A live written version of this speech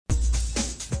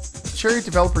Chariot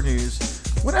Developer News.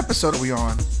 What episode are we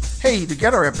on? Hey, to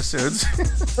get our episodes,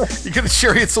 you go to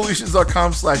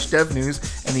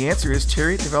chariot.solutions.com/devnews, and the answer is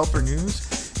Chariot Developer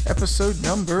News, episode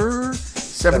number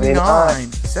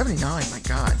 79. 79, my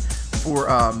God. For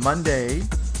Monday,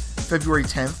 February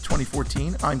 10th,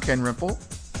 2014. I'm Ken Rimple.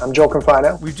 I'm Joel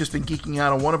Confino. We've just been geeking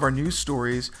out on one of our news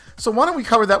stories. So why don't we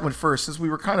cover that one first, since we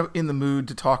were kind of in the mood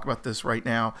to talk about this right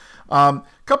now. A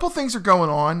couple things are going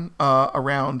on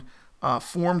around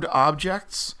formed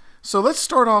objects. So let's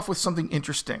start off with something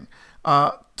interesting.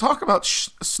 Talk about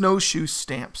snowshoe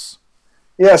stamps.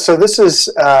 Yeah, so this is,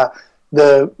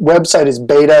 the website is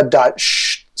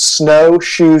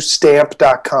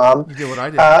beta.snowshoestamp.com. You did what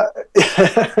I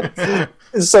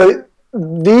did. So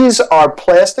these are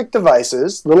plastic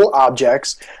devices, little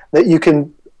objects that you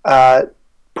can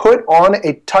put on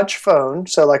a touch phone,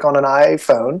 so like on an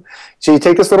iPhone. So you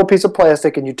take this little piece of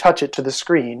plastic and you touch it to the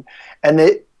screen, and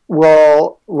it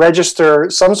will register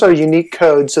some sort of unique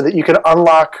code so that you can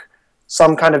unlock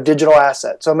some kind of digital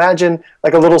asset. So imagine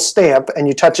like a little stamp and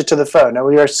you touch it to the phone. Now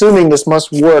we are assuming this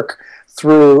must work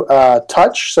through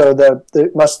touch, so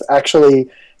it must actually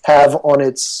have on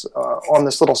its on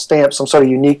this little stamp some sort of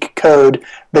unique code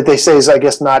that they say is, I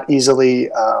guess, not easily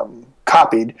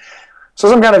copied. So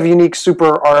some kind of unique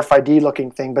super RFID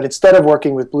looking thing, but instead of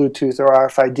working with Bluetooth or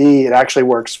RFID, it actually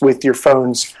works with your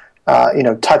phone's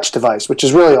touch device, which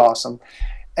is really awesome.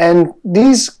 And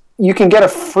these, you can get a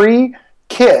free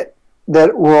kit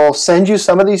that will send you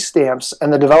some of these stamps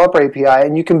and the developer API,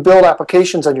 and you can build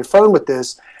applications on your phone with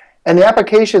this. And the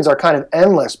applications are kind of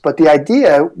endless, but the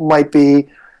idea might be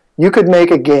you could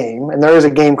make a game, and there is a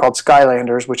game called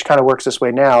Skylanders, which kind of works this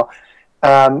way now,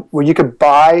 where you could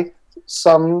buy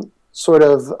some sort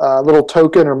of little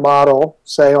token or model,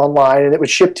 say, online, and it would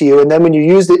ship to you. And then when you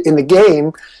used it in the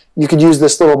game, you could use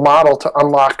this little model to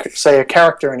unlock, say, a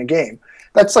character in a game.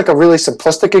 That's like a really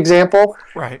simplistic example,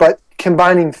 right? But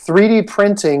combining 3D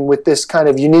printing with this kind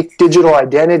of unique digital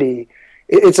identity,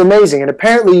 it's amazing. And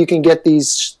apparently you can get these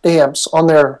stamps on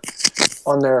their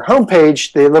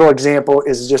homepage. The little example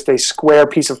is just a square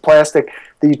piece of plastic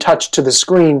that you touch to the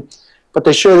screen, but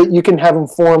they show that you can have them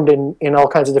formed in all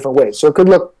kinds of different ways. So it could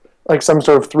look like some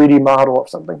sort of 3D model of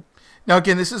something. Now,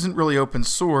 again, this isn't really open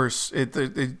source.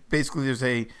 Basically, there's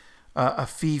a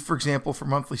fee, for example, for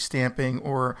monthly stamping,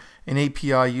 or an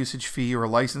API usage fee, or a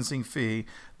licensing fee,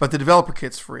 but the developer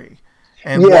kit's free.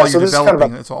 And while you're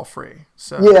developing, it's all free.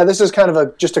 So yeah, this is kind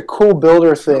of just a cool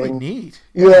builder thing. Really neat.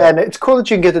 Yeah, and it's cool that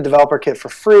you can get the developer kit for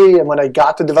free. And when I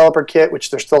got the developer kit,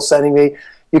 which they're still sending me,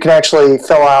 you can actually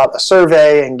fill out a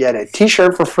survey and get a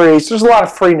T-shirt for free. So there's a lot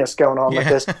of freeness going on with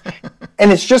this.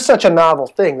 And it's just such a novel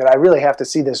thing that I really have to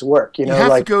see this work. You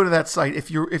have to go to that site. If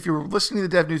you're listening to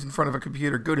the Dev News in front of a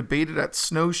computer, go to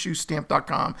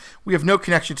beta.snowshoestamp.com. We have no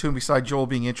connection to him beside Joel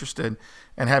being interested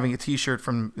and having a T-shirt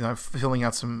from filling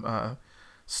out some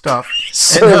stuff.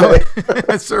 Survey.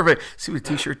 Survey. See what a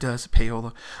T-shirt does,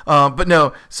 payola. But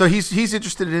no, so he's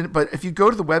interested in it. But if you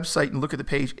go to the website and look at the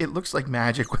page, it looks like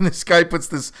magic. When this guy puts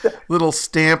this little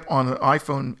stamp on an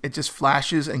iPhone, it just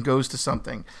flashes and goes to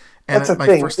something. And That's my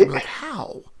thing. First thing was like,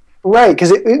 how? Right,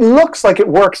 because it looks like it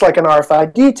works like an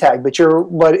RFID tag, but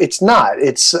it's not.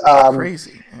 It's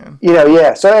crazy, man.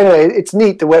 Yeah. So anyway, it's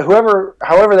neat the way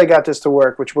however they got this to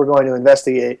work, which we're going to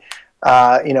investigate.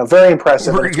 Very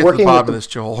impressive. We're going to get to the bottom of this,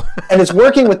 Joel. And it's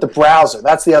working with the browser.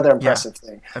 That's the other impressive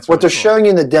thing. What they're showing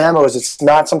you in the demo is it's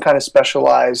not some kind of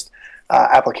specialized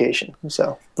application.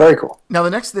 So very cool. Now the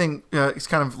next thing is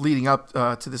kind of leading up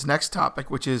to this next topic,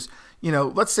 which is,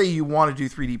 let's say you want to do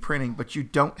 3D printing, but you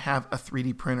don't have a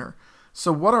 3D printer.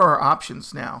 So what are our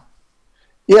options now?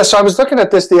 Yeah, so I was looking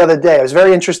at this the other day. I was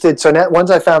very interested. So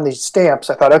once I found these stamps,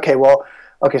 I thought, so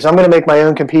I'm going to make my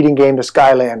own competing game to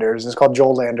Skylanders. It's called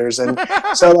Joelanders. And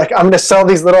so, I'm going to sell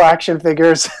these little action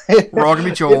figures. We're all going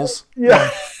to be Joels. Yeah.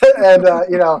 And,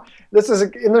 and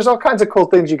there's all kinds of cool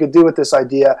things you could do with this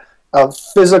idea of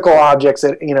physical objects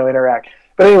that, interact.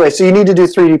 But anyway, so you need to do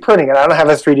 3D printing, and I don't have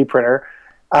a 3D printer.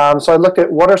 So I looked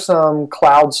at what are some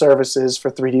cloud services for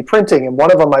 3D printing, and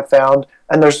one of them I found,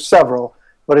 and there's several,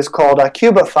 but it's called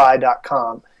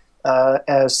Cubify.com.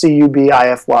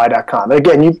 Cubify.com. And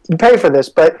again, you pay for this,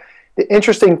 but the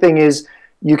interesting thing is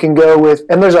you can go with,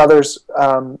 and there's others,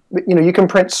 you can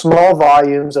print small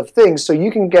volumes of things, so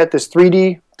you can get this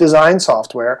 3D design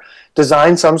software,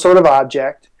 design some sort of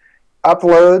object,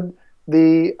 upload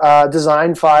the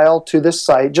design file to this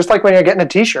site, just like when you're getting a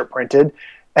T-shirt printed,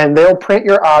 and they'll print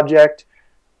your object,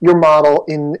 your model,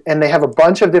 and they have a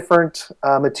bunch of different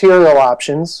material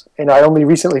options. And I only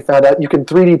recently found out you can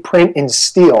 3D print in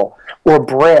steel or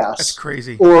brass. That's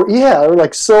crazy. Or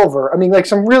like silver. I mean, like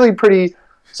some really pretty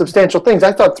substantial things.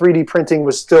 I thought 3D printing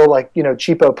was still like,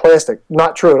 cheapo plastic.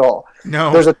 Not true at all.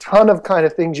 No. There's a ton of kind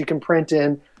of things you can print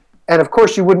in. And of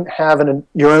course, you wouldn't have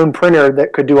your own printer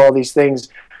that could do all these things.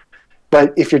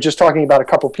 But if you're just talking about a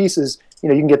couple pieces, you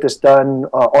can get this done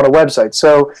on a website.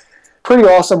 So pretty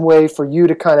awesome way for you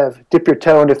to kind of dip your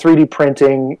toe into 3D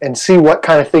printing and see what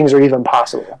kind of things are even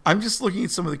possible. I'm just looking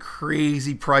at some of the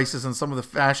crazy prices on some of the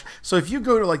fashion. So if you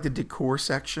go to like the decor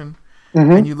section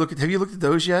and you have you looked at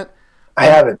those yet? I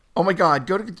haven't. Oh my God,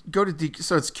 go to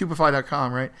so it's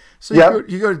Cubify.com, right? So Yep.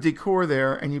 you go to decor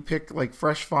there and you pick like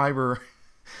fresh fiber.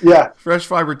 Yeah. Fresh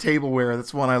fiber tableware.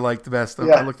 That's one I like the best.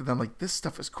 Yeah. I looked at them like, this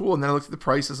stuff is cool. And then I looked at the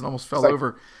prices and almost fell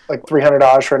over. Like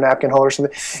 $300 for a napkin holder or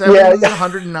something.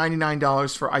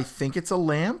 $799 for, I think it's a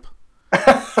lamp.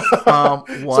 What?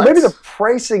 So maybe the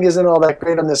pricing isn't all that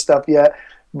great on this stuff yet,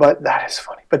 but that is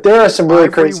funny. But there are some really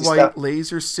crazy white stuff.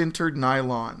 laser sintered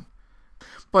nylon.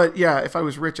 But yeah, if I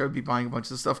was rich, I would be buying a bunch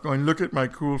of stuff going, look at my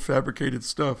cool fabricated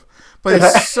stuff. But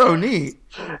it's so neat.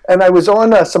 And I was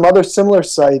on some other similar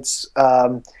sites.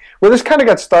 Where this kind of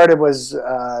got started was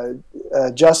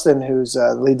Justin, who's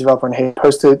the lead developer in Hey,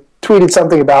 tweeted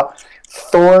something about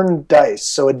Thorn dice.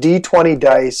 So a D20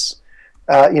 dice,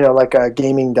 like a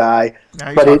gaming die. Now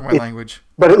you're talking my language.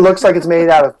 But it looks like it's made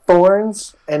out of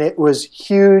thorns, and it was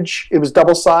huge. It was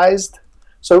double-sized.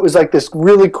 So it was like this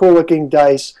really cool-looking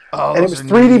dice. Oh, and it was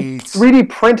 3D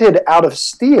printed out of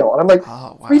steel. And I'm like,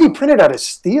 oh, wow. 3D printed out of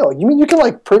steel? You mean you can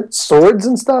like print swords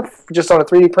and stuff just on a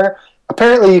 3D printer?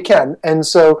 Apparently you can. And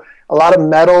so a lot of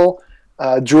metal,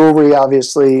 jewelry,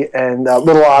 obviously, and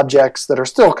little objects that are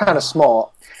still kind of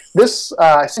small. This,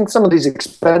 I think some of these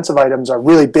expensive items are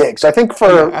really big. So I think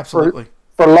for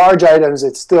large items,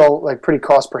 it's still like pretty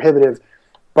cost prohibitive.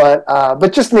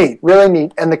 But just neat, really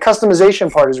neat. And the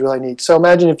customization part is really neat. So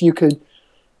imagine if you could,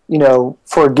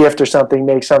 for a gift or something,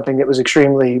 make something that was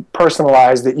extremely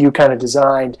personalized that you kind of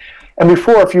designed. And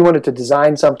before, if you wanted to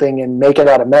design something and make it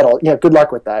out of metal, good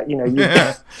luck with that.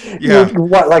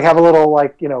 Like have a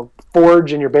little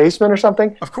forge in your basement or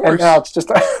something. Of course. And now it's just,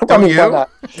 Don't you?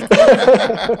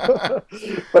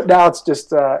 But now it's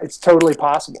just, it's totally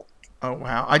possible. Oh,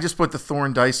 wow. I just put the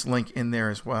Thorn dice link in there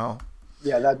as well.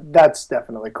 Yeah, that's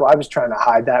definitely cool. I was trying to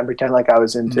hide that and pretend like I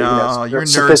was into you're a nerd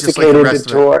sophisticated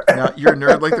decor. No, you're a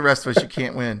nerd like the rest of us. You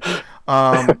can't win.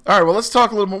 All right, well, let's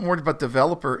talk a little bit more about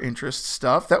developer interest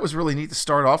stuff. That was really neat to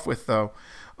start off with, though.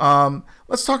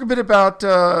 Let's talk a bit about,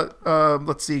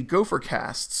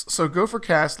 GopherCasts. So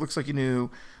GopherCast looks like a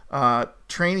new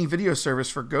training video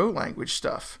service for Go language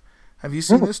stuff. Have you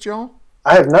seen this, Joel?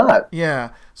 I have not.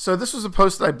 Yeah. So this was a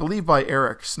post, I believe, by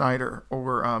Eric Snyder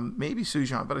or maybe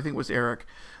Sujan, but I think it was Eric.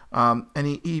 And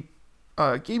he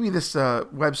gave me this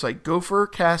website,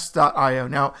 gophercast.io.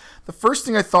 Now, the first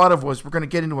thing I thought of was we're going to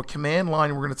get into a command line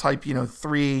and we're going to type,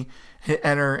 3, hit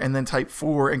enter, and then type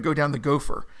 4 and go down the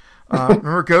Gopher.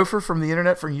 Remember Gopher from the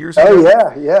internet from years ago?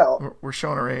 Oh, yeah. We're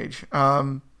showing our age.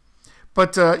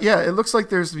 But it looks like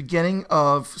there's the beginning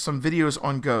of some videos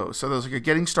on Go. So there's like a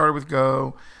getting started with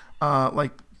Go,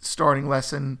 like starting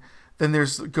lesson. Then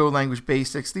there's Go language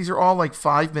basics. These are all like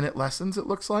 5-minute lessons, it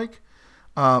looks like.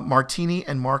 Martini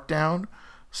and Markdown.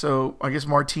 So I guess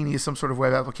Martini is some sort of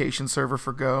web application server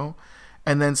for Go.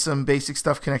 And then some basic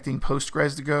stuff connecting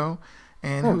Postgres to Go.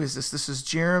 And who is this? This is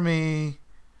Jeremy.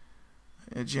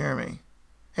 Jeremy.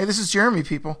 Hey, this is Jeremy,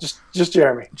 people. Just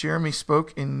Jeremy. Jeremy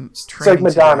spoke in training. It's like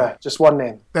Madonna, today. Just one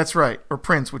name. That's right. Or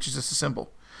Prince, which is just a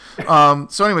symbol.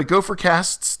 So anyway,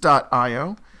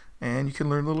 gophercasts.io. And you can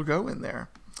learn a little Go in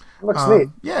there. Looks neat.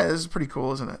 Yeah, this is pretty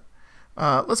cool, isn't it?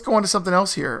 Let's go on to something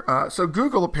else here. So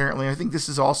Google, apparently, I think this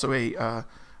is also an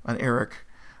Eric,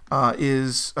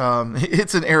 it's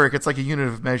an Eric. It's like a unit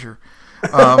of measure.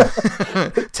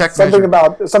 Tech something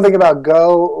measure. something about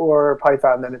Go or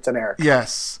Python, then it's an Eric.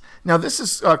 Yes. Now, this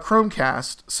is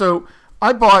Chromecast. So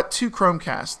I bought 2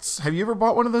 Chromecasts. Have you ever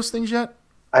bought one of those things yet?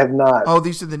 I have not. Oh,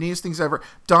 these are the neatest things ever.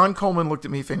 Don Coleman looked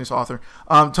at me, famous author.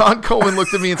 Don Coleman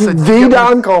looked at me and said, The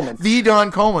Don Coleman.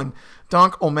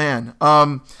 Don Coleman.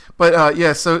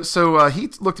 So he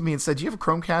looked at me and said, do you have a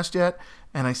Chromecast yet?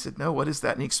 And I said, no, what is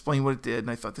that? And he explained what it did.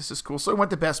 And I thought, this is cool. So I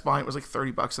went to Best Buy. And it was like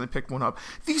 $30 and I picked one up.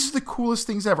 These are the coolest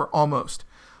things ever, almost.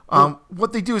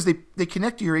 What they do is they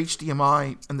connect to your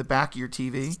HDMI in the back of your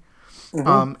TV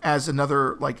as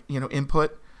another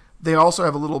input. They also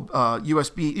have a little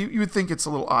USB. You would think it's a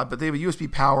little odd, but they have a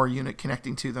USB power unit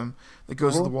connecting to them that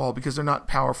goes to the wall because they're not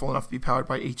powerful enough to be powered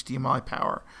by HDMI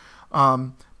power.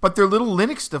 But they're little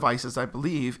Linux devices, I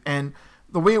believe. And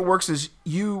the way it works is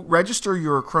you register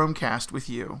your Chromecast with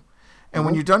you. And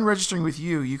when you're done registering with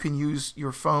you, you can use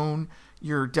your phone,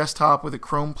 your desktop with a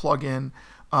Chrome plugin,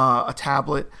 a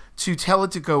tablet to tell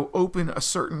it to go open a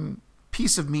certain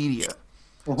piece of media.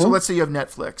 So let's say you have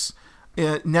Netflix.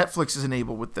 Netflix is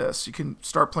enabled with this. You can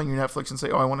start playing your Netflix and say,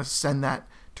 oh, I want to send that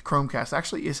to Chromecast.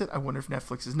 Actually, is it? I wonder if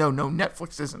Netflix is. No,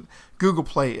 Netflix isn't. Google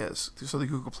Play is. So the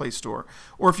Google Play Store.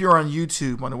 Or if you're on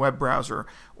YouTube on a web browser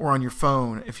or on your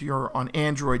phone, if you're on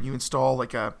Android, you install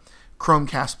like a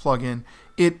Chromecast plugin.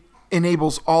 It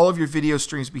enables all of your video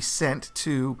streams to be sent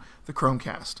to the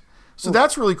Chromecast. So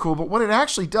that's really cool. But what it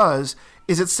actually does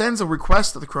is it sends a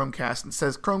request to the Chromecast and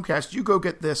says, Chromecast, you go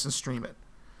get this and stream it.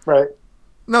 Right.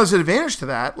 Now, there's an advantage to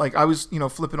that. Like I was,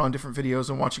 flipping on different videos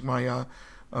and watching my,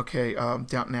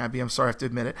 Downton Abbey. I'm sorry I have to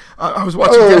admit it. I was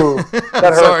watching.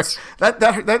 That hurts.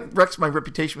 That wrecks my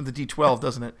reputation with the D12,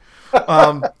 doesn't it?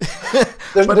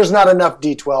 There's not enough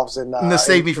D12s in. To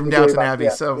save me from Downton Abbey.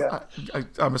 Yeah.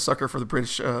 I'm a sucker for the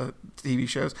British TV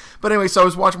shows. But anyway, so I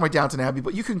was watching my Downton Abbey.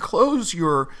 But you can close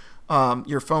your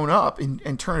phone up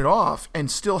and turn it off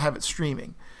and still have it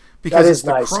streaming. Because that is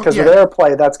nice, because with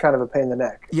AirPlay, that's kind of a pain in the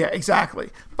neck. Yeah,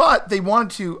 exactly. But they wanted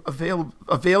to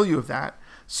avail you of that.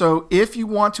 So if you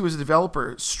want to, as a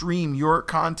developer, stream your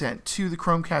content to the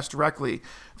Chromecast directly,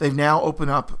 they've now opened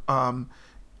up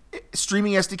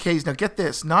streaming SDKs. Now get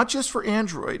this, not just for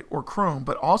Android or Chrome,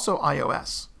 but also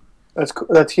iOS.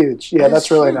 That's huge. Yeah, that's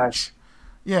really nice.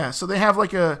 Yeah, so they have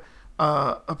like a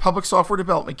public software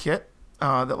development kit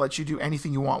that lets you do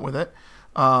anything you want with it.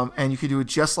 And you can do it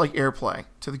just like AirPlay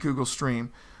to the Google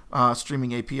Stream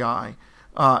streaming API.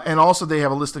 And also they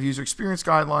have a list of user experience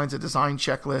guidelines, a design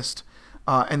checklist,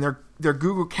 and their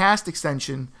Google Cast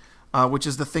extension, which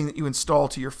is the thing that you install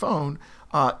to your phone,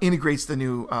 integrates the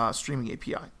new streaming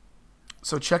API.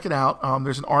 So check it out.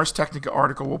 There's an Ars Technica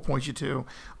article we'll point you to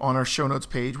on our show notes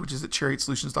page, which is at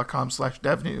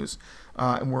chariotSolutions.com/devnews.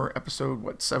 And we're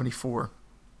episode, 74.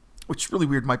 Which is really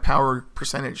weird. My power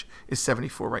percentage is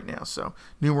 74 right now. So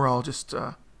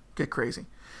numerologists get crazy.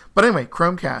 But anyway,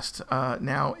 Chromecast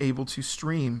now able to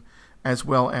stream as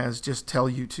well as just tell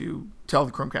the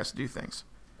Chromecast to do things.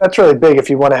 That's really big if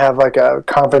you want to have like a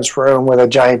conference room with a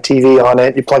giant TV on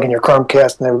it. You plug in your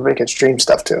Chromecast and everybody can stream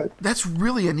stuff to it. That's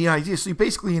really a neat idea. So you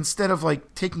basically, instead of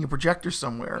like taking a projector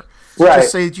somewhere, right,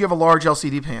 just say, do you have a large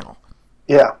LCD panel?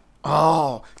 Yeah.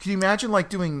 Oh, can you imagine like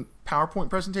doing PowerPoint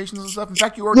presentations and stuff? In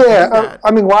fact, you already do that. I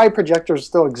mean, why projectors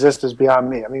still exist is beyond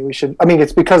me. I mean,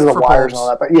 it's because of the wires and all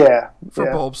that, but yeah.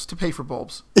 Bulbs, to pay for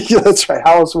bulbs. Yeah, that's right.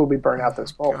 How else will we burn out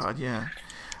those bulbs? God, yeah.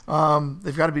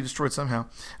 They've got to be destroyed somehow.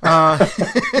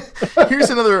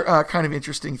 Here's another kind of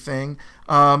interesting thing.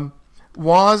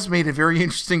 Woz made a very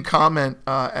interesting comment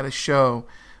at a show.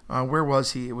 Where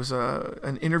was he? It was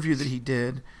an interview that he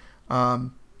did.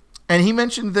 And he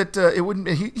mentioned that it wouldn't.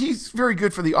 He's very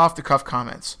good for the off-the-cuff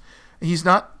comments. He's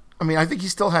not. I mean, I think he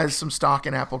still has some stock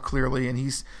in Apple clearly, and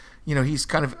he's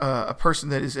kind of a person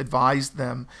that has advised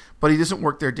them, but he doesn't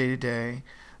work there day to day.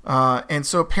 And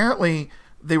so apparently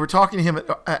they were talking to him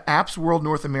at Apps World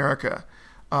North America.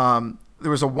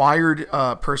 There was a Wired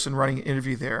person running an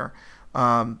interview there.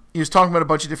 He was talking about a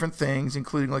bunch of different things,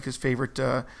 including like his favorite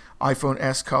iPhone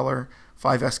S color,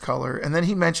 5S color, and then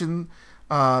he mentioned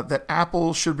that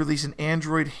Apple should release an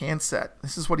Android handset.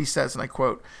 This is what he says, and I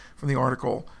quote from the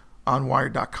article on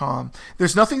Wired.com.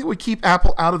 There's nothing that would keep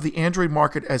Apple out of the Android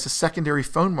market as a secondary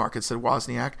phone market, said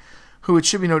Wozniak, who it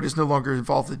should be noted is no longer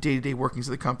involved in the day-to-day workings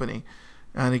of the company.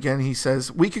 And again, he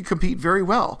says, we could compete very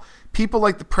well. People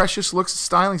like the precious looks and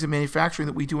stylings of manufacturing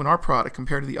that we do in our product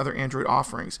compared to the other Android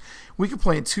offerings. We could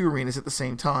play in two arenas at the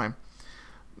same time.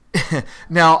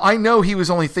 Now, I know he was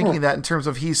only thinking that in terms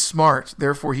of he's smart.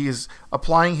 Therefore, he is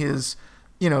applying his,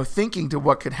 thinking to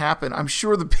what could happen. I'm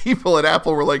sure the people at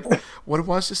Apple were like, what did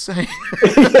Woz just say?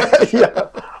 Yeah.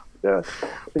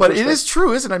 But it is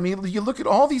true, isn't it? I mean, you look at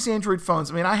all these Android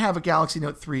phones. I mean, I have a Galaxy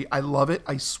Note 3. I love it.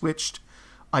 I switched.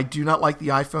 I do not like the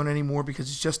iPhone anymore because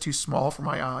it's just too small for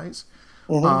my eyes.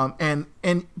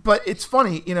 Mm-hmm. But it's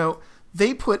funny,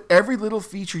 they put every little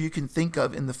feature you can think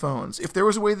of in the phones. If there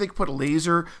was a way they could put a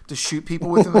laser to shoot people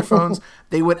with in their phones,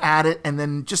 they would add it and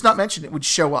then just not mention it would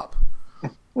show up.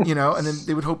 And then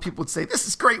they would hope people would say, this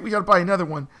is great, we got to buy another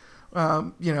one.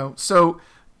 So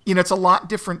it's a lot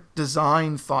different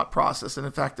design thought process. And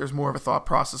in fact, there's more of a thought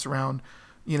process around,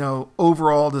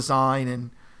 overall design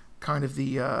and kind of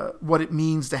the what it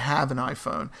means to have an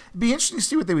iPhone. It'd be interesting to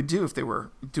see what they would do if they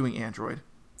were doing Android.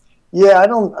 Yeah, I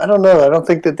don't know. I don't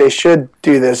think that they should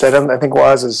do this. I think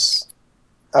Woz is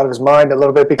out of his mind a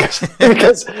little bit because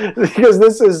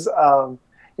this is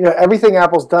everything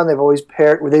Apple's done. They've always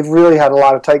they've really had a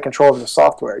lot of tight control of the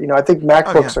software. I think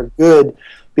MacBooks are good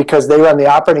because they run the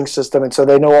operating system, and so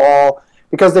they know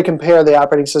because they compare the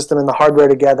operating system and the hardware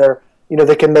together.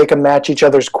 they can make them match each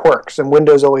other's quirks. And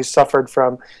Windows always suffered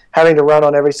from having to run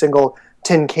on every single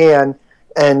tin can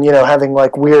and, having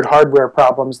like weird hardware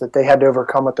problems that they had to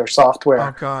overcome with their software.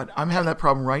 Oh God, I'm having that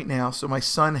problem right now. So my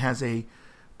son has an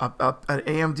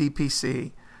AMD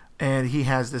PC, and he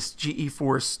has this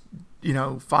GeForce,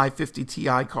 550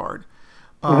 Ti card,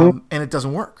 and it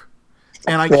doesn't work.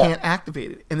 And I can't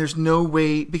activate it. And there's no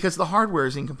way, because the hardware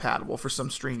is incompatible for some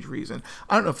strange reason.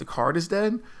 I don't know if the card is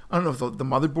dead. I don't know if the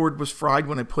motherboard was fried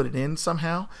when I put it in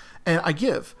somehow. And I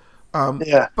give.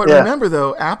 Remember,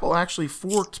 though, Apple actually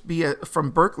forked from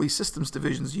Berkeley Systems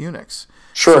Division's Unix.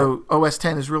 Sure. So OS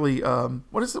X is really,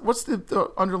 what's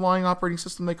the underlying operating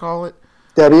system they call it?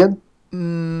 Debian?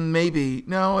 Maybe.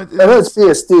 No. I know it's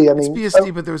BSD. It's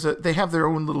BSD, but they have their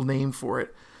own little name for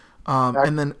it.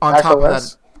 And then on top of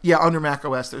that... Yeah, under Mac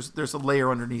OS, there's a layer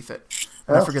underneath it.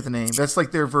 I forget the name. That's like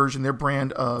their version, their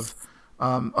brand of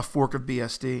a fork of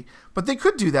BSD. But they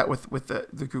could do that with the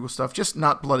Google stuff, just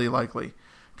not bloody likely,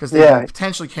 because they're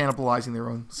potentially cannibalizing their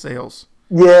own sales.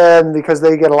 Yeah, and because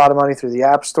they get a lot of money through the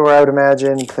App Store, I would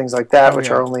imagine, things like that,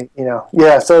 are only,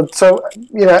 So,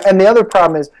 and the other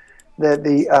problem is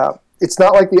that it's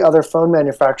not like the other phone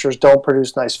manufacturers don't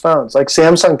produce nice phones. Like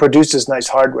Samsung produces nice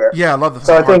hardware. Yeah, I love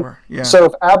the hardware. So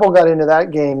if Apple got into that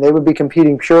game, they would be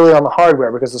competing purely on the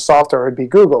hardware because the software would be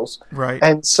Google's. Right.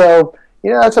 And so,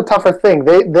 that's a tougher thing.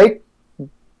 They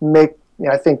make,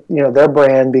 I think, their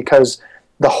brand because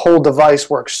the whole device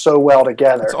works so well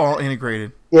together. It's all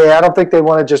integrated. Yeah, I don't think they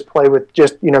want to just play with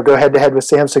go head to head with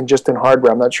Samsung just in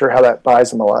hardware. I'm not sure how that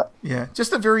buys them a lot. Yeah,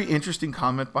 just a very interesting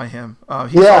comment by him.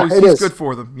 He's good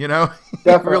for them, He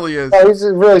really is. Yeah, he's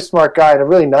a really smart guy and a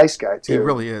really nice guy too. He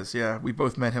really is. Yeah, we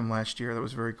both met him last year. That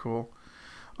was very cool.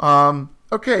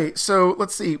 Okay, so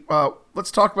let's see.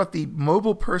 Let's talk about the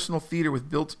mobile personal theater with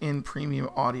built-in premium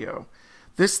audio.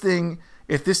 This thing,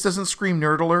 if this doesn't scream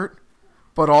nerd alert,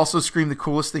 but also scream the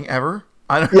coolest thing ever,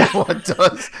 I don't know what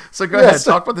does. So go ahead,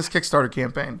 talk about this Kickstarter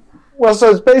campaign. Well, so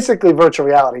it's basically virtual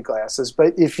reality glasses,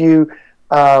 but if you,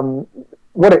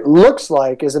 what it looks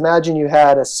like is, imagine you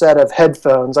had a set of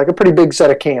headphones, like a pretty big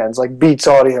set of cans, like Beats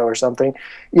Audio or something,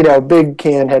 big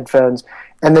can headphones,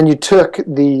 and then you took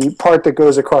the part that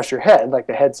goes across your head, like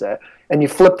the headset, and you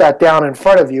flipped that down in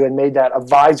front of you and made that a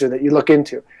visor that you look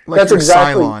into. Like that's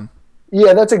exactly Cylon.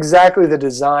 Yeah, that's exactly the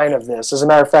design of this. As a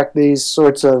matter of fact, this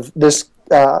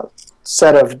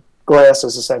set of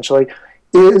glasses essentially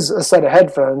is a set of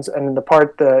headphones, and then the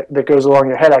part that goes along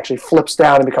your head actually flips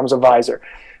down and becomes a visor.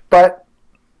 But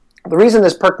the reason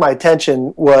this perked my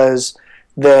attention was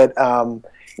that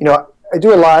I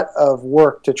do a lot of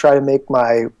work to try to make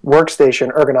my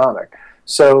workstation ergonomic.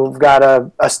 So I've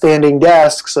got a standing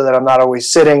desk so that I'm not always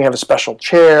sitting. I have a special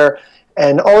chair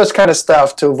and all this kind of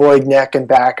stuff to avoid neck and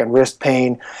back and wrist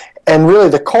pain. And really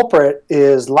the culprit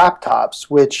is laptops,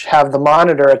 which have the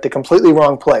monitor at the completely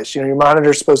wrong place. Your monitor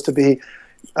is supposed to be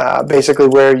basically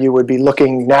where you would be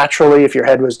looking naturally if your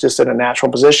head was just in a natural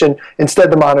position.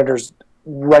 Instead, the monitor's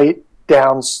right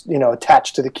down,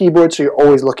 attached to the keyboard, so you're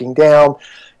always looking down.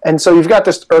 And so you've got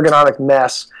this ergonomic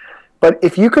mess. But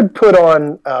if you could put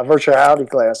on virtual reality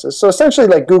glasses, so essentially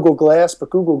like Google Glass,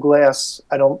 but Google Glass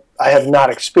I have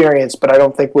not experienced, but I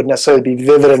don't think would necessarily be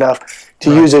vivid enough to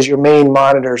use as your main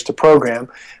monitors to program.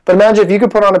 But imagine if you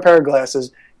could put on a pair of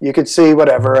glasses, you could see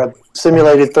a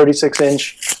simulated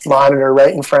 36-inch monitor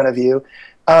right in front of you.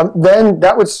 Then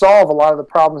that would solve a lot of the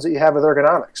problems that you have with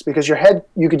ergonomics, because your head,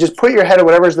 you could just put your head at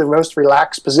whatever is the most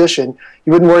relaxed position.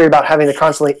 You wouldn't worry about having to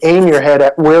constantly aim your head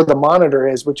at where the monitor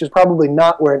is, which is probably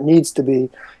not where it needs to be,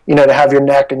 to have your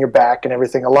neck and your back and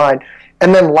everything aligned.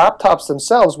 And then laptops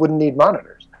themselves wouldn't need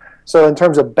monitors. So in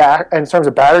terms of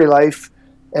battery life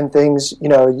and things,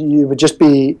 you would just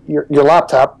be your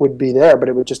laptop would be there, but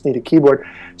it would just need a keyboard.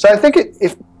 So I think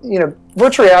if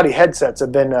virtual reality headsets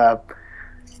have been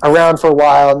around for a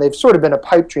while, and they've sort of been a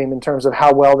pipe dream in terms of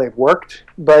how well they've worked.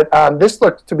 But this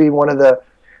looked to be one of the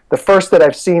first that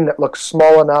I've seen that looks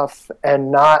small enough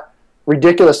and not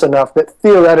ridiculous enough that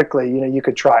theoretically, you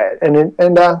could try it, and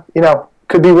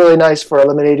could be really nice for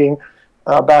eliminating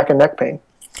back and neck pain.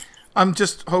 I'm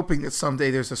just hoping that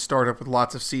someday there's a startup with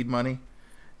lots of seed money,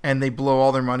 and they blow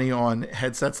all their money on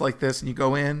headsets like this, and you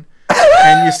go in.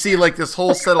 And you see like this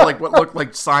whole set of like what look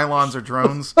like Cylons or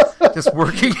drones just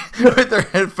working with their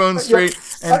headphones straight,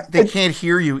 and they can't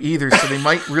hear you either, so they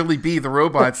might really be the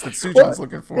robots that Sujan's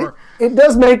looking for. It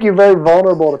does make you very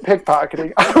vulnerable to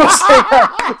pickpocketing. I will say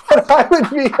that, but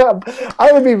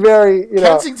I would be very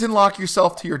Kensington, lock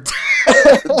yourself to your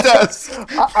desk.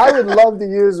 I would love to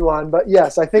use one, but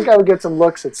yes, I think I would get some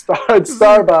looks at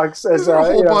Starbucks as a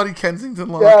whole body Kensington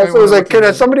lock. Yeah, so it was like,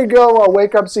 can somebody go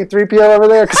wake up C-3PO over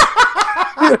there?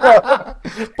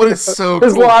 But it's so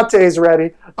His cool. latte's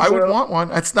ready. I would So- want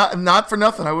one. It's not for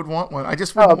nothing. I would want one. I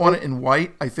just wouldn't want it in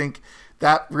white. I think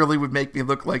that really would make me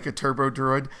look like a turbo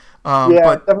droid. Yeah,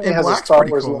 But it definitely in has a black's Star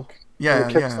pretty Wars cool. look. Yeah,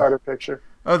 in the yeah. Kickstarter picture.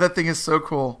 Oh, that thing is so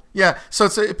cool. Yeah. So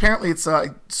it's apparently it's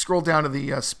scroll down to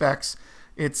the specs.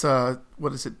 It's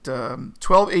what is it?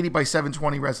 1280 by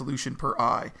 720 resolution per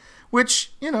eye,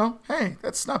 which hey,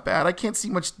 that's not bad. I can't see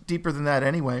much deeper than that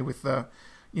anyway. With the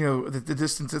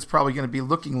distance it's probably going to be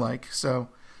looking like. So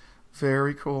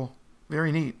very cool,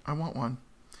 very neat. I want one,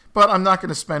 but I'm not going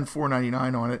to spend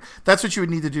 $4.99 on it. That's what you would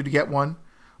need to do to get one.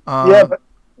 Yeah,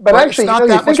 but actually, it's not you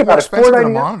that think much more about it, expensive than a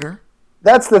 $4.99. monitor.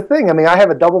 That's the thing. I mean, I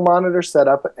have a double monitor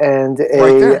setup and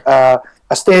Right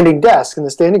a standing desk, and the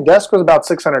standing desk was about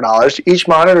 $600. Each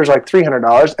monitor is like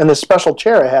 $300, and the special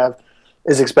chair I have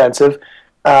is expensive.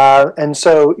 And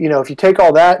so, if you take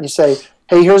all that and you say,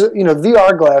 hey, here's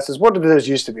VR glasses. What did those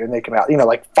used to be when they come out?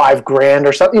 Like $5,000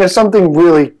 or something. Something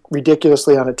really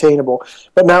ridiculously unattainable.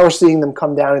 But now we're seeing them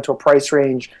come down into a price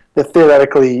range that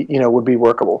theoretically, would be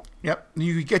workable. Yep,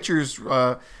 you could get yours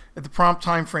at the prompt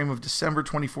time frame of December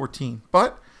 2014.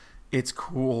 But it's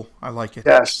cool. I like it.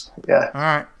 Yes. Yeah. All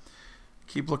right.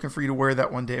 Keep looking for you to wear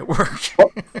that one day at work.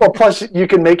 Well, plus you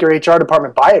can make your HR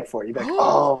department buy it for you. Be like,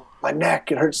 oh, my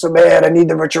neck, it hurts so bad. I need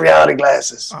the virtual reality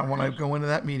glasses. I want to go into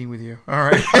that meeting with you. All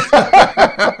right.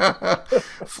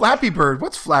 Flappy Bird.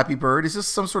 What's Flappy Bird? Is this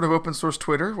some sort of open source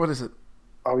Twitter? What is it?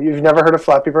 Oh, you've never heard of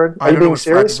Flappy Bird? I Are you don't know being what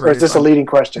serious, Flappy Bird or is this is. a leading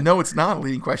question? No, it's not a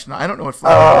leading question. I don't know what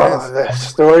Flappy Bird is. The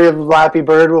story of Flappy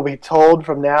Bird will be told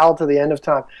from now to the end of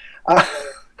time.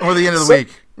 Or the end of the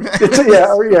week.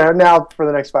 Now for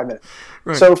the next 5 minutes.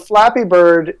 Right. So Flappy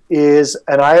Bird is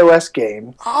an iOS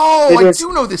game. Oh, I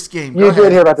do know this game. Go You ahead.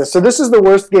 did hear about this. So this is the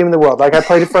worst game in the world. Like, I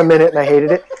played it for a minute and I hated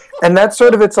it. And that's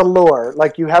sort of its allure.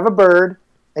 Like, you have a bird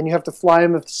and you have to fly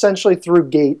him essentially through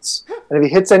gates. And if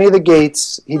he hits any of the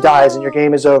gates, he dies and your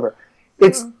game is over.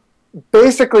 It's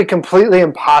basically completely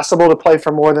impossible to play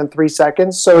for more than 3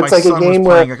 seconds. So it's My like a son game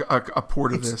was where playing a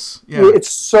port of this. Yeah. it's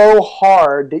so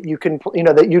hard that you can,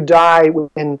 that you die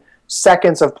within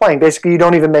seconds of playing. Basically, you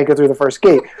don't even make it through the first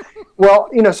gate. Well,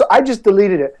 so I just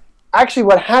deleted it. Actually,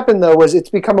 what happened, though, was it's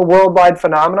become a worldwide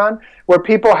phenomenon where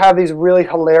people have these really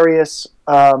hilarious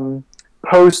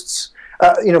posts,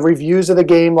 reviews of the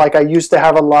game, like, I used to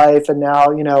have a life, and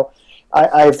now,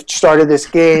 I've started this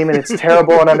game, and it's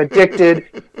terrible, and I'm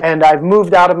addicted, and I've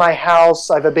moved out of my house,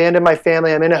 I've abandoned my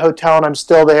family, I'm in a hotel, and I'm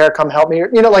still there, come help me.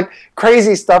 Like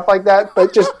crazy stuff like that,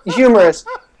 but just humorous.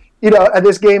 And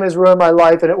this game has ruined my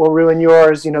life, and it will ruin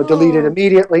yours, delete it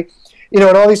immediately. And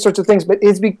all these sorts of things. But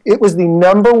it was the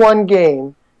number one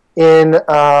game on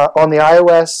the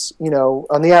iOS,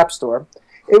 on the App Store.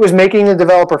 It was making the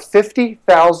developer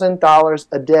 $50,000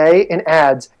 a day in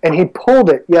ads, and he pulled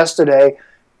it yesterday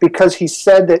because he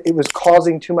said that it was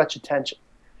causing too much attention.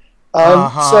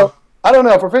 So I don't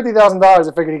know. For $50,000, I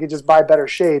figured he could just buy better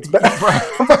shades, but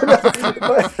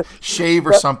shave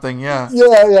or something. Yeah.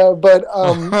 Yeah. But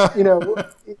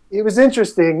it was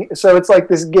interesting. So it's like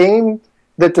this game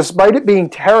that, despite it being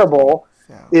terrible,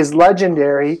 is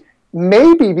legendary.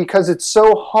 Maybe because it's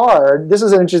so hard. This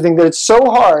is interesting that it's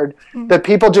so hard that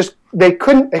people they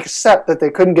couldn't accept that they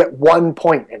couldn't get 1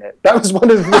 point in it. That was one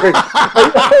of the things.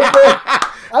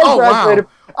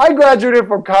 I graduated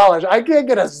from college. I can't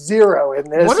get a 0 in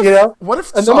this. What if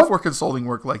software consulting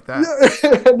worked like that?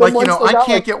 Like, I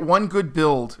can't get one good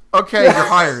build. Okay, you're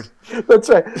hired. That's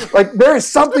right. Like, there is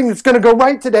something that's going to go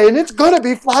right today, and it's going to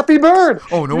be Flappy Bird.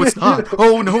 Oh, no, it's not.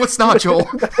 Oh, no, it's not, Joel.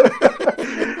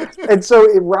 And so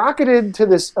it rocketed to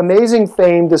this amazing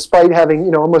fame despite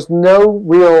having, almost no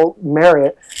real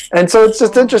merit. And so it's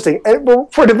just interesting. And, well,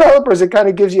 for developers, it kind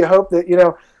of gives you hope that,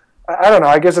 I don't know,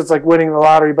 I guess it's like winning the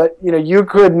lottery, but, you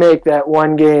could make that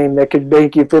one game that could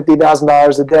make you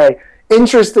 $50,000 a day.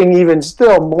 Interesting, even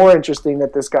still more interesting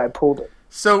that this guy pulled it.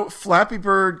 So Flappy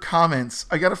Bird comments,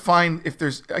 I got to find if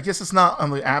there's, I guess it's not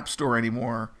on the App Store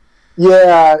anymore.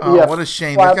 Yeah. What a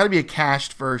shame. There's got to be a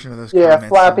cached version of those comments. Yeah,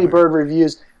 Flappy somewhere. Bird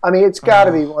reviews. I mean, it's got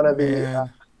to be one of the,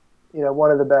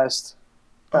 one of the best.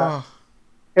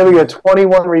 Here we go,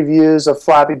 21 reviews of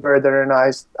Flappy Bird that are in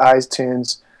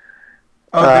iTunes.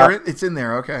 It's in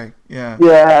there. Okay, yeah.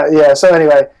 Yeah. So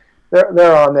anyway,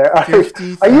 they're on there. I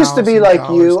used to be like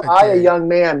you. A young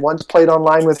man, once played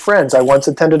online with friends. I once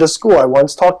attended a school. I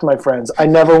once talked to my friends. I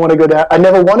never wanted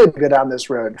to go down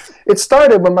this road. It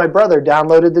started when my brother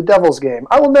downloaded the Devil's game.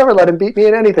 I will never let him beat me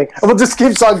in anything. And we'll just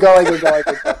keeps on going and going.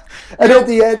 And at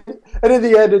the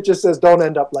end, it just says, "Don't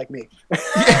end up like me."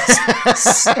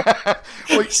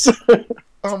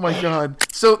 Oh my God!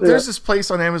 So there's this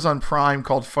place on Amazon Prime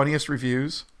called Funniest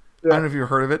Reviews. I don't know if you've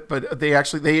heard of it, but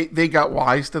they got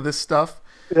wise to this stuff.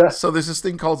 Yeah. So there's this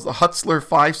thing called the Hutzler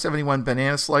 571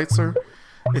 banana slicer.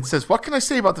 It says, what can I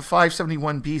say about the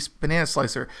 571B banana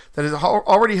slicer that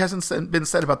already hasn't been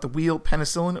said about the wheel,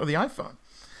 penicillin, or the iPhone?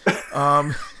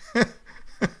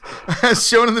 As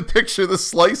shown in the picture, the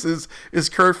slices is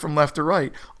curved from left to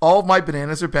right. All of my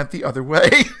bananas are bent the other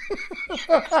way.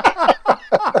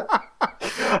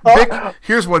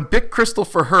 Here's one. Bic Crystal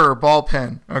for Her ball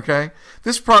pen. Okay,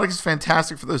 this product is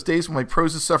fantastic for those days when my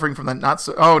prose is suffering from that not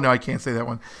so. Oh no, I can't say that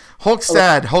one. Hulk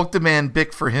sad. Hulk demand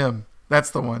Bic for him.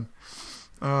 That's the one.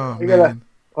 Oh man.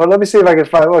 Well, let me see if I can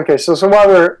find. Okay, so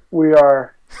while we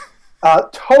are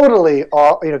totally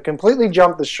completely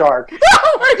jumped the shark.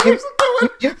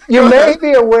 You may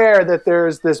be aware that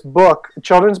there's this book, a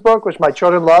children's book, which my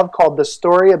children love, called The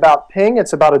Story About Ping.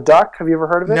 It's about a duck. Have you ever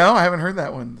heard of it? No, I haven't heard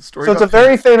that one. So it's a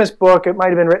very famous book. It might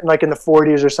have been written like in the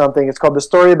 40s or something. It's called The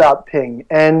Story About Ping.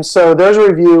 And so there's a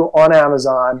review on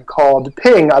Amazon called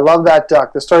Ping, I Love That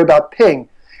Duck, The Story About Ping.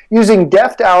 Using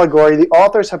deft allegory, the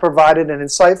authors have provided an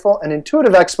insightful and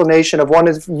intuitive explanation of one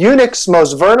of Unix's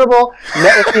most vulnerable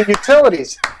networking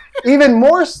utilities. Even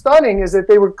more stunning is that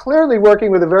they were clearly working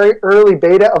with a very early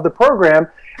beta of the program,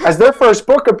 as their first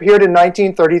book appeared in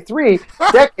 1933,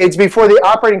 decades before the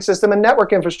operating system and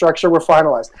network infrastructure were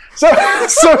finalized.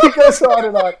 So he goes on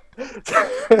and on.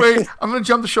 Wait, I'm going to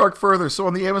jump the shark further. So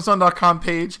on the Amazon.com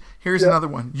page, here's another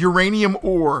one. Uranium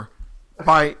ore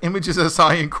by Images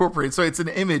SI Incorporated. So it's an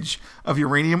image of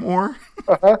uranium ore.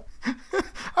 Uh-huh.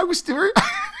 I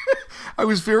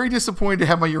was very disappointed to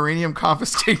have my uranium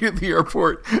confiscated at the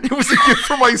airport. It was a gift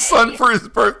for my son for his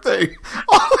birthday.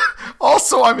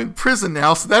 Also, I'm in prison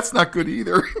now, so that's not good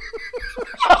either.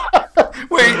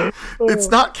 Wait, it's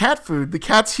not cat food. The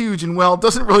cat's huge and, well,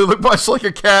 doesn't really look much like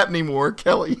a cat anymore,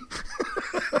 Kelly.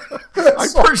 I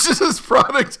purchased this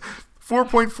product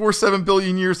 4.47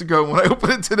 billion years ago. When I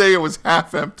opened it today, it was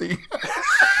half empty.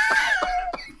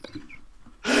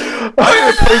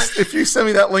 If you send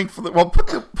me that link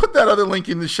put that other link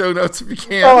in the show notes if you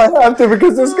can. Oh, I have to,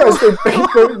 because this guy's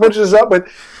pushes up with.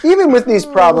 Even with these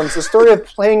problems, the story of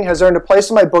Ping has earned a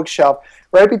place on my bookshelf,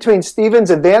 right between Stephen's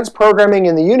advanced programming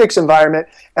in the Unix environment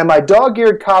and my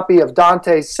dog-eared copy of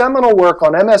Dante's seminal work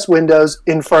on MS Windows,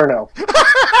 Inferno.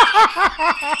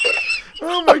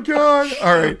 Oh my God!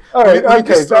 All right. Let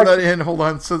me just throw that in. Hold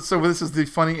on. So this is the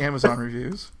funny Amazon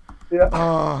reviews. Yeah.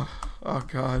 Oh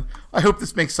God! I hope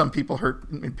this makes some people hurt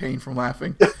in pain from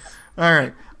laughing. All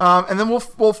right, and then we'll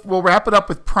wrap it up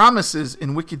with promises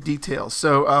in wicked details.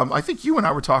 So I think you and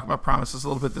I were talking about promises a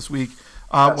little bit this week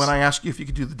when I asked you if you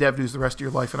could do the dev news the rest of your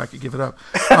life and I could give it up.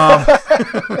 How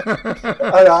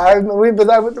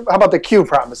about the Q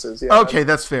promises? Yeah. Okay,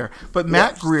 that's fair. But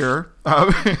Matt Greer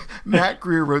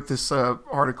wrote this blog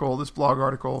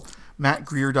article,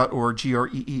 mattgreer.org,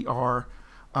 GREER.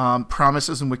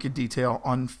 Promises in wicked detail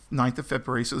on 9th of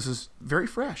February, so this is very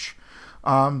fresh.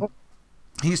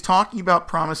 He's talking about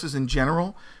promises in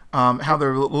general, how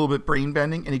they're a little bit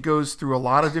brain-bending, and he goes through a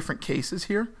lot of different cases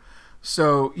here.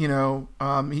 So,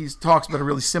 he talks about a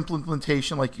really simple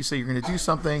implementation, like you say you're going to do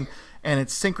something, and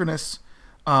it's synchronous,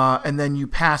 and then you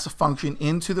pass a function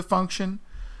into the function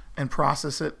and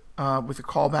process it with a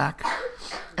callback,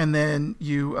 and then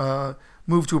you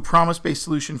move to a promise-based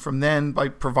solution from then by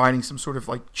providing some sort of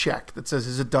like check that says,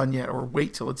 is it done yet? Or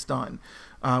wait till it's done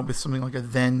with something like a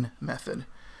then method.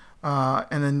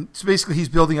 And then, so basically he's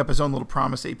building up his own little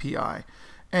promise API.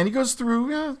 And he goes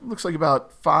through, looks like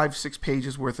about 5-6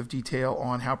 pages worth of detail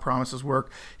on how promises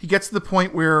work. He gets to the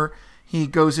point where he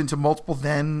goes into multiple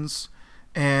thens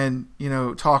and,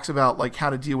 talks about like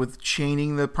how to deal with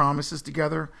chaining the promises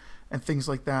together and things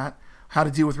like that. How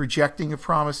to deal with rejecting of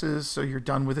promises so you're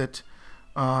done with it.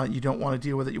 You don't want to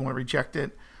deal with it. You want to reject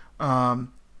it.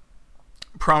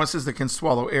 Promises that can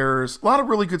swallow errors. A lot of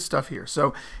really good stuff here.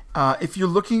 So if you're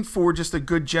looking for just a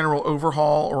good general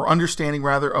overhaul or understanding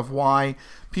rather of why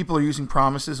people are using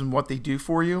promises and what they do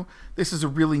for you, this is a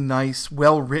really nice,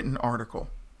 well-written article.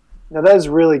 Now that is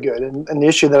really good. And the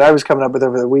issue that I was coming up with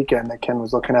over the weekend that Ken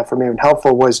was looking at for me and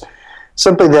helpful was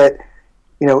simply that,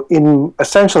 in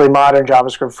essentially modern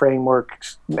JavaScript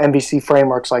frameworks, MVC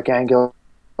frameworks like Angular,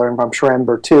 and I'm sure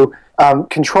Ember too,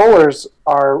 controllers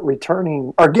are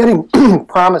getting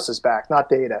promises back, not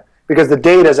data, because the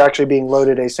data is actually being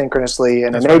loaded asynchronously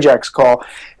in an AJAX call.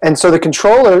 And so at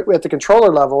the controller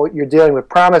level, you're dealing with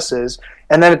promises,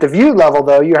 and then at the view level,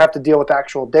 though, you have to deal with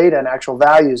actual data and actual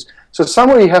values. So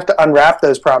somewhere you have to unwrap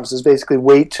those promises, basically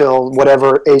wait till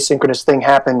whatever asynchronous thing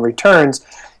happened returns.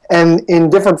 And in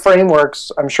different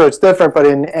frameworks, I'm sure it's different, but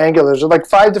in Angular, there's like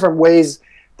 5 different ways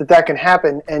that can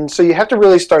happen. And so you have to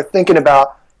really start thinking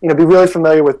about be really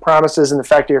familiar with promises and the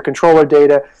fact that your controller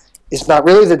data is not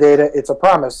really the data, it's a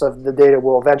promise of the data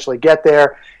will eventually get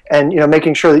there, and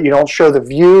making sure that you don't show the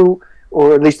view,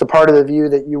 or at least the part of the view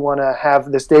that you want to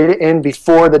have this data in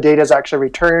before the data is actually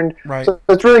returned. Right. So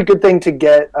it's a really good thing to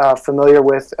get familiar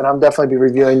with, and I'll definitely be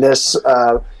reviewing this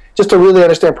just to really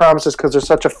understand promises, because they're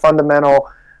such a fundamental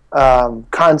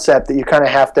concept that you kind of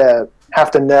have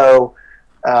to know,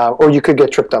 or you could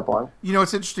get tripped up on.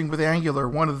 It's interesting with Angular.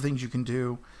 One of the things you can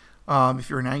do, if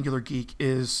you're an Angular geek,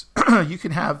 is you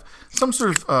can have some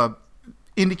sort of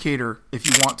indicator, if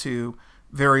you want to,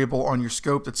 variable on your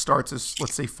scope that starts as,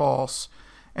 let's say, false,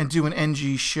 and do an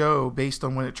ng show based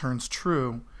on when it turns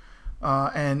true.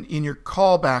 And in your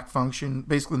callback function,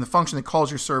 basically in the function that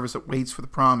calls your service that waits for the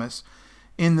promise,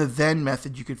 in the then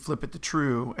method, you could flip it to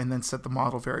true and then set the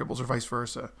model variables, or vice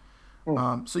versa.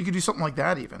 So you could do something like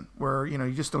that even, where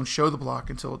you just don't show the block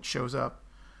until it shows up.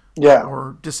 Yeah.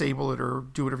 Or disable it, or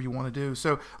do whatever you want to do.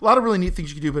 So a lot of really neat things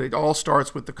you can do, but it all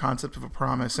starts with the concept of a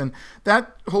promise. And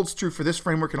that holds true for this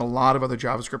framework and a lot of other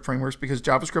JavaScript frameworks, because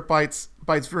JavaScript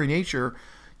by its very nature,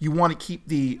 you want to keep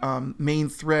the main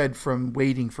thread from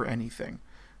waiting for anything.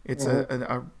 It's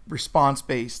a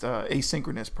response-based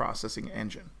asynchronous processing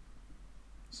engine.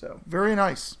 So very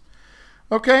nice.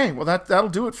 Okay, well that'll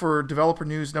do it for Developer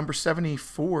News number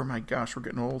 74. My gosh, we're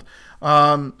getting old.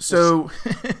 So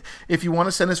if you want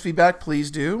to send us feedback,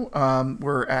 please do.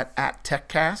 We're at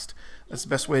TechCast. That's the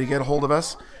best way to get a hold of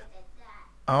us.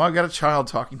 Oh, I've got a child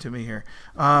talking to me here.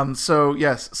 So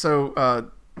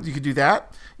you can do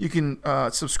that. You can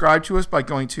subscribe to us by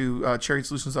going to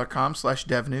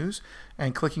cherrysolutions.com/devnews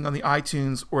and clicking on the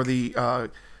iTunes or the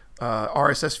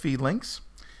RSS feed links.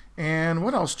 And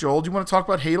what else, Joel? Do you want to talk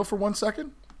about Hadel for 1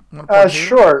 second?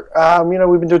 Sure.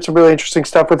 We've been doing some really interesting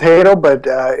stuff with Hadel, but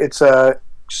it's a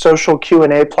social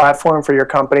Q&A platform for your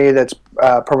company that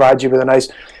provides you with a nice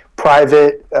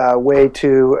private way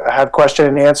to have question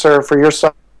and answer for your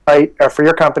site, for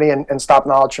your company, and stop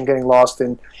knowledge from getting lost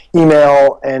in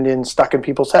email and stuck in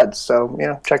people's heads. So,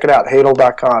 check it out,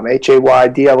 Hadel.com,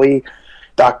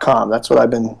 HAYDLE.com. That's what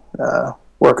I've been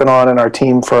working on in our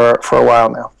team for a while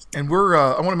now. And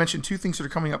I want to mention two things that are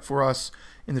coming up for us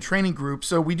in the training group.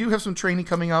 So we do have some training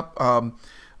coming up,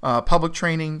 public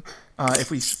training.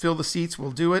 If we fill the seats,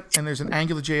 we'll do it. And there's an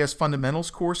AngularJS Fundamentals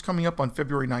course coming up on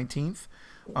February 19th.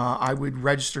 I would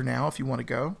register now if you want to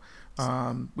go.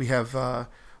 We have a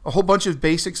whole bunch of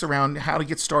basics around how to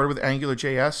get started with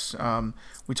AngularJS.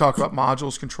 We talk about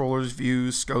modules, controllers,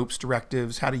 views, scopes,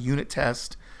 directives, how to unit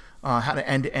test, how to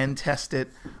end-to-end test it.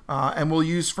 And we'll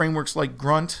use frameworks like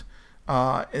Grunt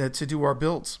to do our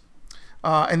builds.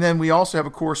 And then we also have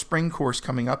a Spring course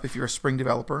coming up if you're a Spring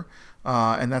developer,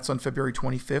 and that's on February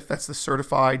 25th. That's the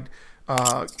certified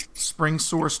Spring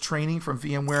source training from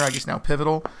VMware, I guess now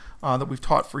Pivotal, that we've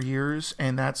taught for years.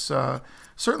 And that's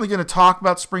certainly going to talk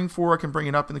about Spring 4. I can bring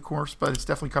it up in the course, but it's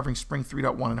definitely covering Spring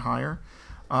 3.1 and higher.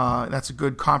 That's a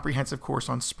good comprehensive course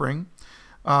on Spring.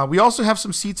 We also have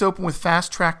some seats open with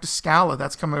Fast Track to Scala.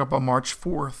 That's coming up on March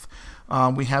 4th.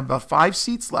 We have about 5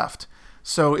 seats left.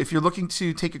 So if you're looking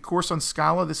to take a course on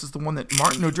Scala, this is the one that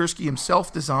Martin Odersky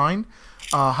himself designed.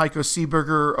 Heiko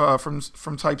Seeberger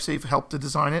from TypeSafe helped to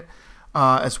design it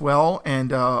as well.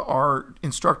 And our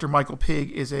instructor, Michael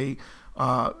Pig, is a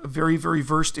very, very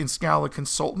versed in Scala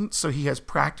consultant, so he has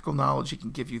practical knowledge he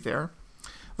can give you there.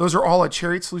 Those are all at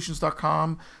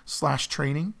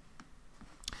chariotSolutions.com/training.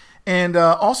 And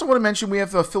also want to mention we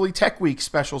have the Philly Tech Week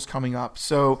specials coming up.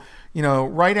 So,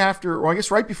 right after, or I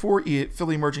guess right before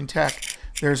Philly Emerging Tech,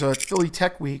 there's a Philly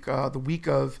Tech Week, the week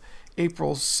of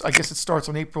April's, I guess it starts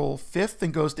on April 5th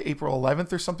and goes to April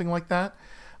 11th or something like that.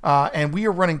 And we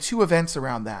are running 2 events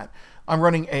around that. I'm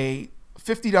running a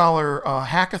 $50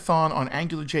 hackathon on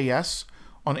AngularJS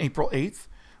on April 8th.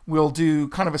 We'll do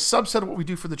kind of a subset of what we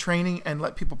do for the training and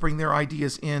let people bring their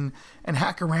ideas in and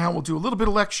hack around. We'll do a little bit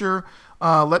of lecture,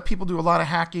 let people do a lot of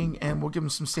hacking, and we'll give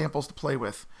them some samples to play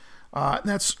with.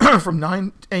 That's from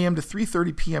 9 a.m. to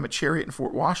 3:30 p.m. at Chariot in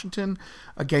Fort Washington.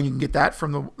 Again, you can get that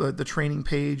from the training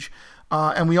page.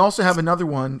 And we also have another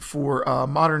one for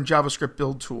modern JavaScript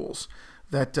build tools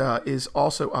that is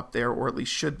also up there, or at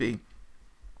least should be.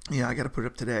 Yeah, I got to put it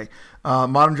up today.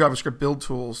 Modern JavaScript build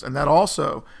tools, and that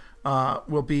also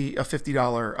will be a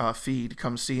 $50 fee to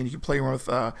come see, and you can play around with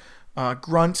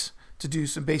Grunt to do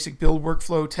some basic build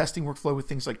workflow, testing workflow with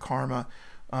things like Karma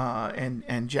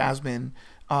and Jasmine,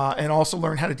 and also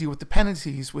learn how to deal with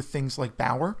dependencies with things like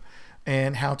Bower,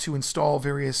 and how to install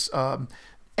various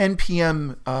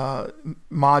NPM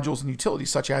modules and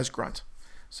utilities such as Grunt.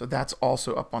 So that's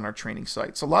also up on our training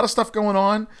site. So a lot of stuff going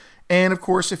on. And of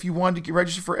course, if you wanted to get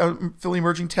registered for Philly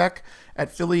Emerging Tech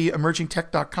at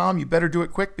phillyemergingtech.com, you better do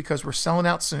it quick because we're selling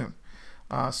out soon.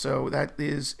 So that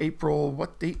is April.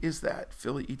 What date is that?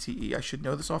 Philly ETE. I should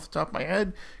know this off the top of my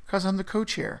head because I'm the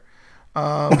co-chair.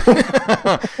 I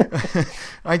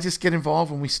just get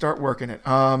involved when we start working it.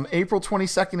 April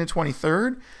 22nd and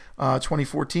 23rd,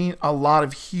 2014. A lot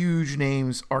of huge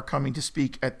names are coming to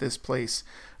speak at this place.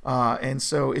 And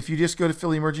so if you just go to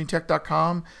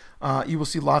phillyemergingtech.com, you will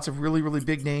see lots of really, really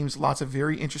big names, lots of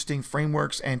very interesting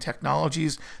frameworks and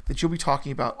technologies that you'll be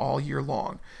talking about all year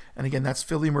long. And again, that's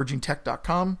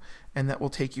phillyemergingtech.com, and that will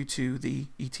take you to the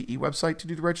ETE website to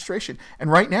do the registration.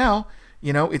 And right now,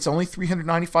 it's only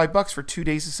 $395 for 2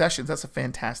 days of sessions. That's a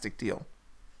fantastic deal.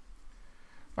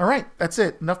 All right, that's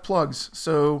it. Enough plugs.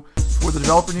 So for the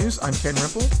developer news, I'm Ken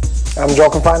Rimple. I'm Joel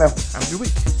Confino. Have a good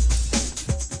week.